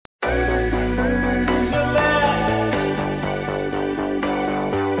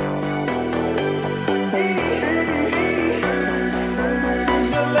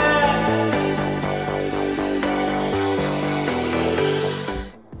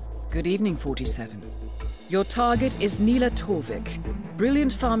Good evening, 47. Your target is Nila Torvik,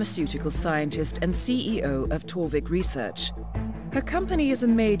 brilliant pharmaceutical scientist and CEO of Torvik Research. Her company is a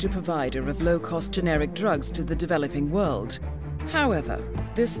major provider of low-cost generic drugs to the developing world. However,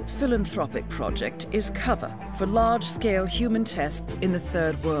 this philanthropic project is cover for large-scale human tests in the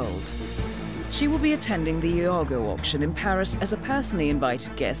Third World. She will be attending the Iago auction in Paris as a personally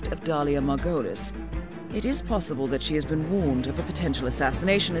invited guest of Dalia Margolis. It is possible that she has been warned of a potential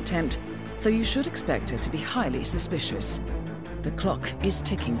assassination attempt, so you should expect her to be highly suspicious. The clock is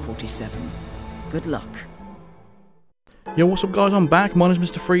ticking, 47. Good luck. Yo, what's up guys, I'm back. My name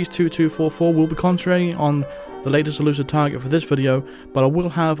is Mr. Freeze2244. We'll be concentrating on the latest elusive target for this video, but I will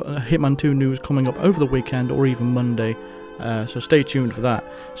have Hitman 2 news coming up over the weekend or even Monday, so stay tuned for that.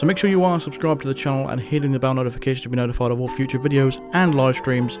 So make sure you are subscribed to the channel and hitting the bell notification to be notified of all future videos and live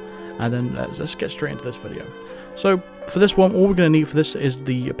streams, and then let's get straight into this video. So for this one, all we're going to need for this is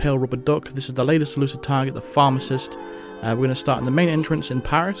the pale rubber duck. This is the latest elusive target, the Pharmacist. We're going to start in the main entrance in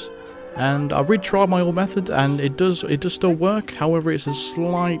Paris. And I've retried my old method, and it does still work. However, it's a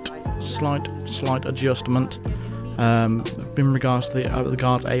slight adjustment in regards to the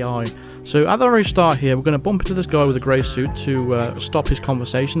guard's AI. So at the very start here, we're going to bump into this guy with a grey suit to stop his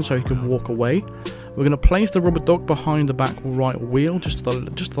conversation, so he can walk away. We're going to place the rubber duck behind the back right wheel, just to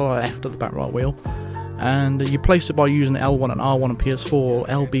the left of the back right wheel, and you place it by using L1 and R1 on PS4,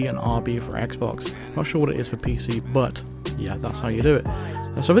 LB and RB for Xbox. Not sure what it is for PC, but yeah, that's how you do it.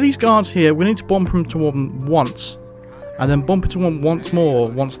 So for these guards here, we need to bump into them once, and then bump into them once more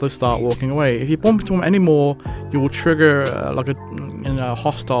once they start walking away. If you bump into them anymore, you will trigger like a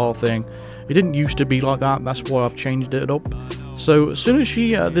hostile thing. It didn't used to be like that, that's why I've changed it up. So as soon as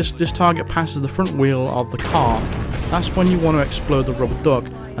this target passes the front wheel of the car, that's when you want to explode the rubber duck,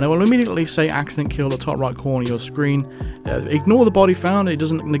 and it will immediately say accident kill at the top right corner of your screen. Ignore the body found, it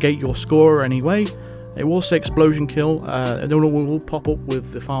doesn't negate your score anyway. It will say explosion kill, and then it will pop up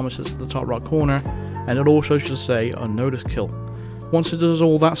with the Pharmacist at the top right corner, and it also should say unnoticed kill. Once it does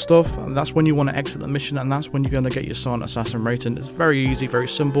all that stuff, that's when you want to exit the mission, and that's when you're going to get your silent assassin rating. It's very easy, very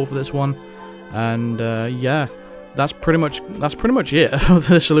simple for this one, and yeah, that's pretty much it for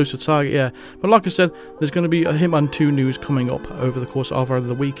this elusive target. Yeah, but like I said, there's going to be a Hitman 2 news coming up over the course of either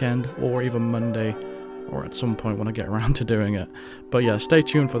the weekend or even Monday, or at some point when I get around to doing it. But yeah, stay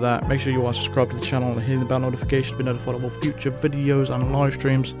tuned for that. Make sure you are subscribed to the channel and hitting the bell notification to be notified of all future videos and live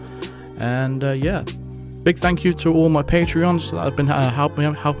streams. And yeah, big thank you to all my Patreons that have been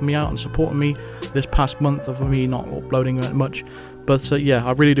helping me out and supporting me this past month of me not uploading that much. But yeah,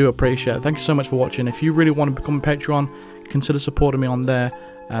 I really do appreciate it. Thank you so much for watching. If you really want to become a Patreon, consider supporting me on there,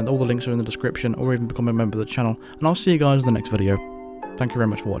 and all the links are in the description, or even become a member of the channel. And I'll see you guys in the next video. Thank you very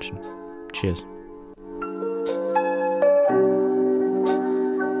much for watching. Cheers.